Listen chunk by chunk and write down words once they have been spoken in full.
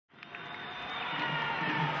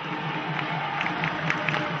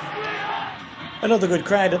Another good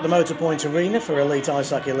crowd at the Motorpoint Arena for Elite Ice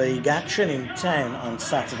Hockey League action in town on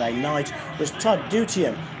Saturday night was Todd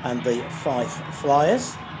Dutian and the Fife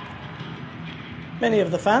Flyers. Many of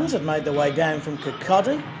the fans had made their way down from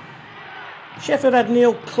Kirkcaldy. Sheffield had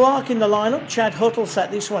Neil Clark in the lineup. Chad Huttle sat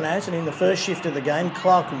this one out, and in the first shift of the game,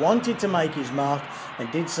 Clark wanted to make his mark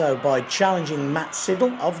and did so by challenging Matt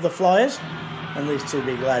Siddle of the Flyers, and these two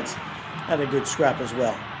big lads had a good scrap as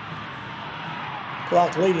well.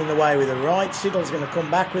 Clark leading the way with a right. Siddle's going to come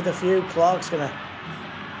back with a few. Clark's going to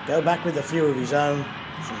go back with a few of his own.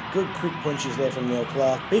 Some good quick punches there from Neil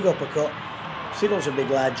Clark. Big uppercut. Siddle's a big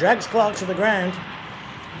lad. Drags Clark to the ground.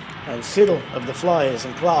 And Siddle of the Flyers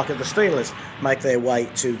and Clark of the Steelers make their way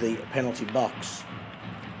to the penalty box.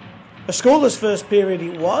 A scoreless first period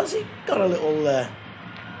it was. It got a little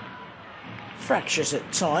fractious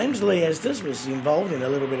at times. Lee Esders was involved in a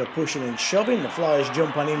little bit of pushing and shoving. The Flyers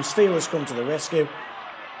jump on him. Steelers come to the rescue.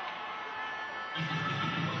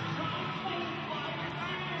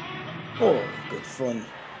 Oh, good fun.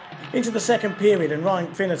 Into the second period, and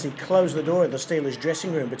Ryan Finnerty closed the door of the Steelers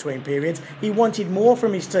dressing room between periods. He wanted more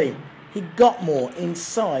from his team. He got more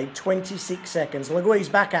inside 26 seconds. Legui's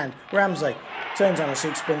backhand, Ramsey turns on a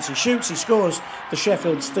sixpence. He shoots, he scores. The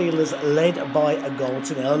Sheffield Steelers led by a goal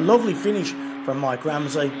to nil. A lovely finish from Mike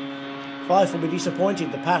Ramsey. Fife will be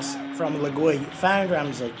disappointed. The pass from Legui found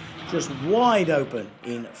Ramsey just wide open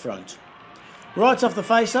in front. Right off the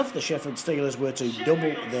face-off, the Sheffield Steelers were to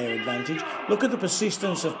double their advantage. Look at the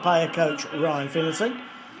persistence of player coach Ryan Finnerty.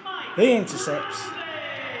 He intercepts.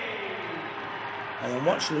 And then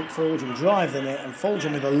watch Luke Fulgham drive the net, and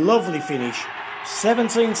Fulgham with a lovely finish.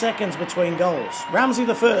 17 seconds between goals. Ramsey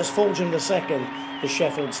the first, Fulgham the second. The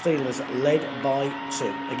Sheffield Steelers led by 2.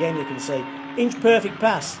 Again, you can see inch-perfect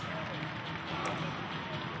pass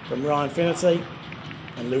from Ryan Finnerty,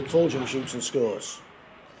 and Luke Fulgham shoots and scores.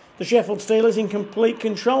 The Sheffield Steelers in complete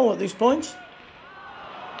control at this point.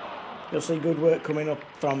 You'll see good work coming up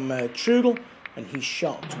from Trudel, and his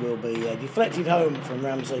shot will be deflected home from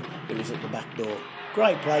Ramsey, who is at the back door.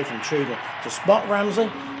 Great play from Trudel to spot Ramsey,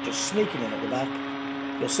 just sneaking in at the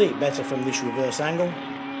back. You'll see it better from this reverse angle.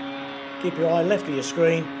 Keep your eye left of your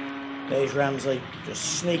screen. There's Ramsey,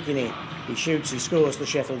 just sneaking in. He shoots, he scores. The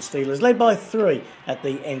Sheffield Steelers led by 3 at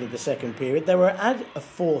the end of the second period. They were at a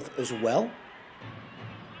fourth as well.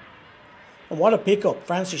 And what a pickup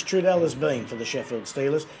Francis Trudel has been for the Sheffield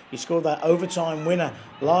Steelers. He scored that overtime winner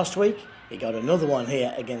last week. He got another one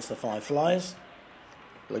here against the Fife Flyers.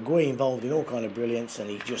 Legui involved in all kind of brilliance, and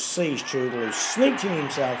he just sees Trudel, who's sneaked in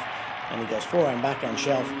himself, and he goes forehand, backhand,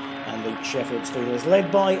 shelf, and the Sheffield Steelers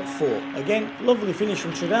led by 4. Again, lovely finish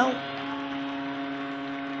from Trudel.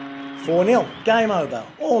 4-0, game over,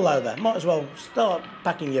 all over. Might as well start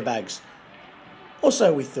packing your bags. Or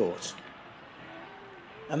so we thought.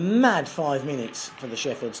 A mad 5 minutes for the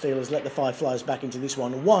Sheffield Steelers. Let the Fife Flyers back into this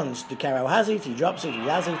one. Once DeCaro has it, he drops it, he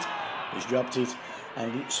has it, he's dropped it,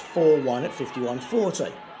 and it's 4-1 at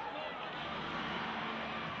 51:40.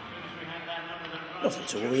 Nothing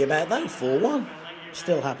to worry about though, 4-1.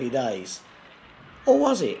 Still happy days. Or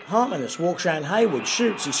was it? Hartmanus walks round Hayward,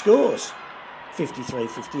 shoots, he scores.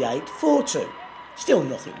 53-58, 4-2. Still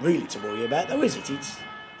nothing really to worry about though, is it? It's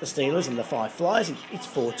the Steelers and the Fife Flyers, it's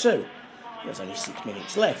 4-2. There's only 6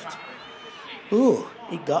 minutes left. Ooh,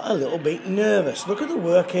 he got a little bit nervous. Look at the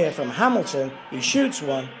work here from Hamilton. He shoots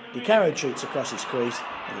one, DeCaro shoots across his crease,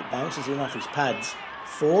 and it bounces in off his pads.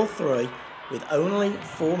 4-3 with only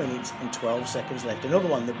 4 minutes and 12 seconds left. Another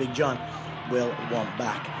one that Big John will want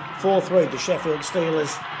back. 4-3, the Sheffield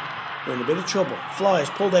Steelers were in a bit of trouble. Flyers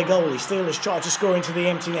pull their goalie. Steelers try to score into the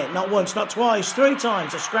empty net. Not once, not twice, 3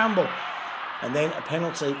 times. A scramble. And then a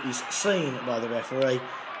penalty is seen by the referee.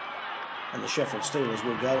 And the Sheffield Steelers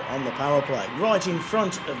will go on the power play. Right in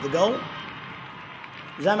front of the goal.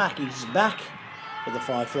 Zamak is back for the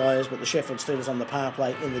Fife Flyers, but the Sheffield Steelers on the power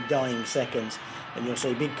play in the dying seconds. And you'll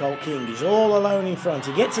see Big Colt King is all alone in front.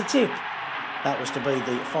 He gets a tip. That was to be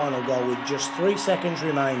the final goal with just 3 seconds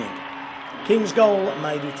remaining. King's goal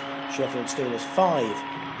made it Sheffield Steelers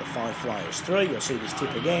 5, the Fife Flyers 3. You'll see this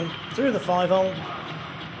tip again through the 5-hole.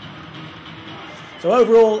 So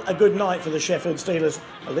overall, a good night for the Sheffield Steelers.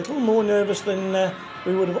 A little more nervous than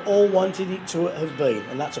we would have all wanted it to have been.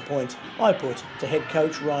 And that's a point I put to head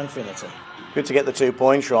coach Ryan Finnerty. Good to get the 2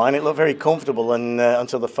 points, Ryan. It looked very comfortable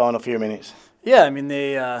until the final few minutes. Yeah, I mean,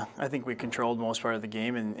 I think we controlled most part of the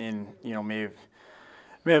game, and you know, may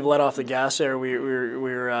have let off the gas there. We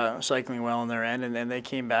were cycling well on their end, and they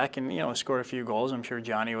came back and, you know, scored a few goals. I'm sure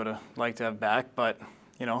Johnny would have liked to have back, but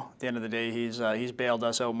you know, at the end of the day, he's bailed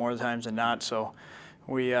us out more times than not. So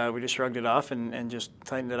we just shrugged it off and just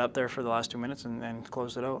tightened it up there for the last 2 minutes and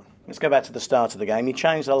closed it out. Let's go back to the start of the game. You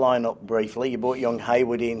changed the line-up briefly. You brought young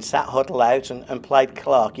Haywood in, sat Huddle out and played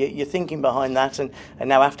Clark. You're thinking behind that, and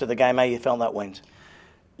now after the game, how you felt that went?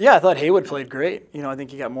 Yeah, I thought Haywood played great. I think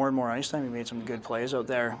he got more and more ice time. He made some good plays out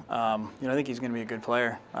there. I think he's going to be a good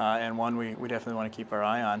player, and one we definitely want to keep our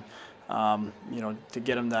eye on. To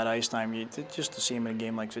get him that ice time, just to see him in a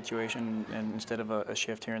game-like situation, and instead of a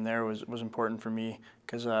shift here and there, was important for me,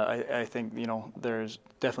 because I think there's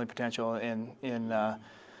definitely potential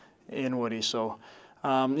in Woody. So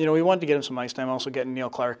we wanted to get him some ice time. Also getting Neil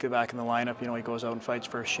Clark back in the lineup. He goes out and fights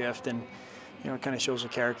for a shift, and it kind of shows the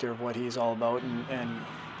character of what he's all about, and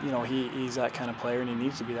he's that kind of player, and he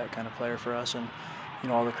needs to be that kind of player for us, and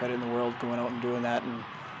all the credit in the world going out and doing that.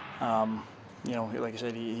 And like I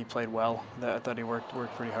said, he played well. I thought he worked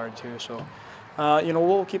pretty hard too. So,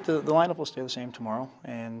 we'll keep the lineup will stay the same tomorrow.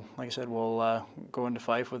 And like I said, we'll go into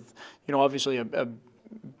Fife with, obviously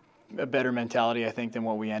a better mentality, I think, than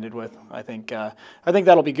what we ended with. I think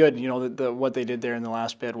that'll be good. What they did there in the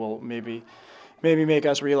last bit will maybe make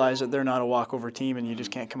us realize that they're not a walkover team, and you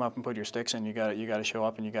just can't come up and put your sticks in. You got to show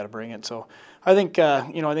up and you got to bring it. So I think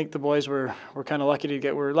I think the boys were kind of lucky to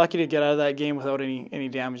get out of that game without any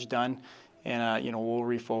damage done. And we'll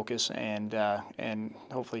refocus and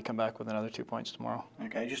hopefully come back with another 2 points tomorrow.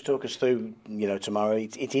 Okay, just talk us through tomorrow.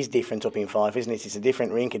 It is different up in Fife, isn't it? It's a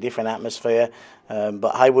different rink, a different atmosphere.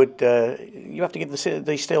 But Haywood, you have to give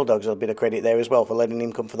the Steel Dogs a bit of credit there as well for letting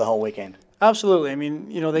him come for the whole weekend. Absolutely. I mean,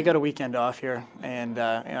 they got a weekend off here, and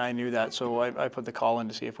I knew that, so I put the call in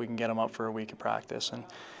to see if we can get him up for a week of practice.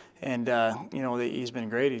 And he's been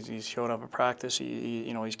great. He's showed up at practice.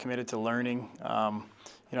 He's committed to learning.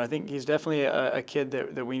 I think he's definitely a kid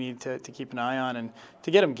that we need to keep an eye on, and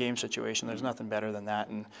to get him game situation, there's nothing better than that.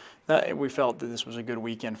 And we felt that this was a good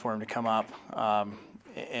weekend for him to come up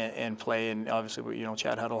and play. And obviously,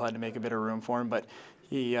 Chad Huddle had to make a bit of room for him, but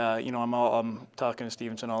I'm talking to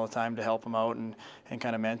Stevenson all the time to help him out and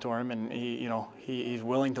kind of mentor him. And he's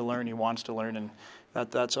willing to learn. He wants to learn, and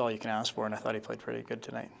that's all you can ask for. And I thought he played pretty good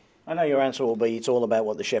tonight. I know your answer will be it's all about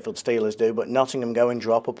what the Sheffield Steelers do, but Nottingham go and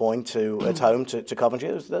drop a point at home to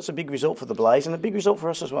Coventry. That's a big result for the Blaze and a big result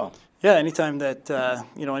for us as well. Yeah, anytime that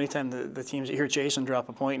anytime the teams that you're chasing drop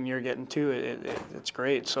a point and you're getting two, it's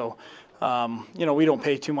great. So we don't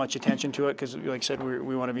pay too much attention to it because, like I said,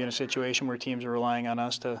 we want to be in a situation where teams are relying on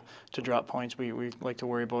us to drop points. We like to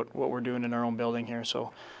worry about what we're doing in our own building here.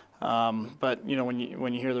 So. But when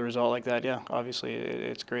you hear the result like that, yeah, obviously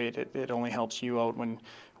it's great. It only helps you out when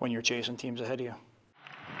you're chasing teams ahead of you.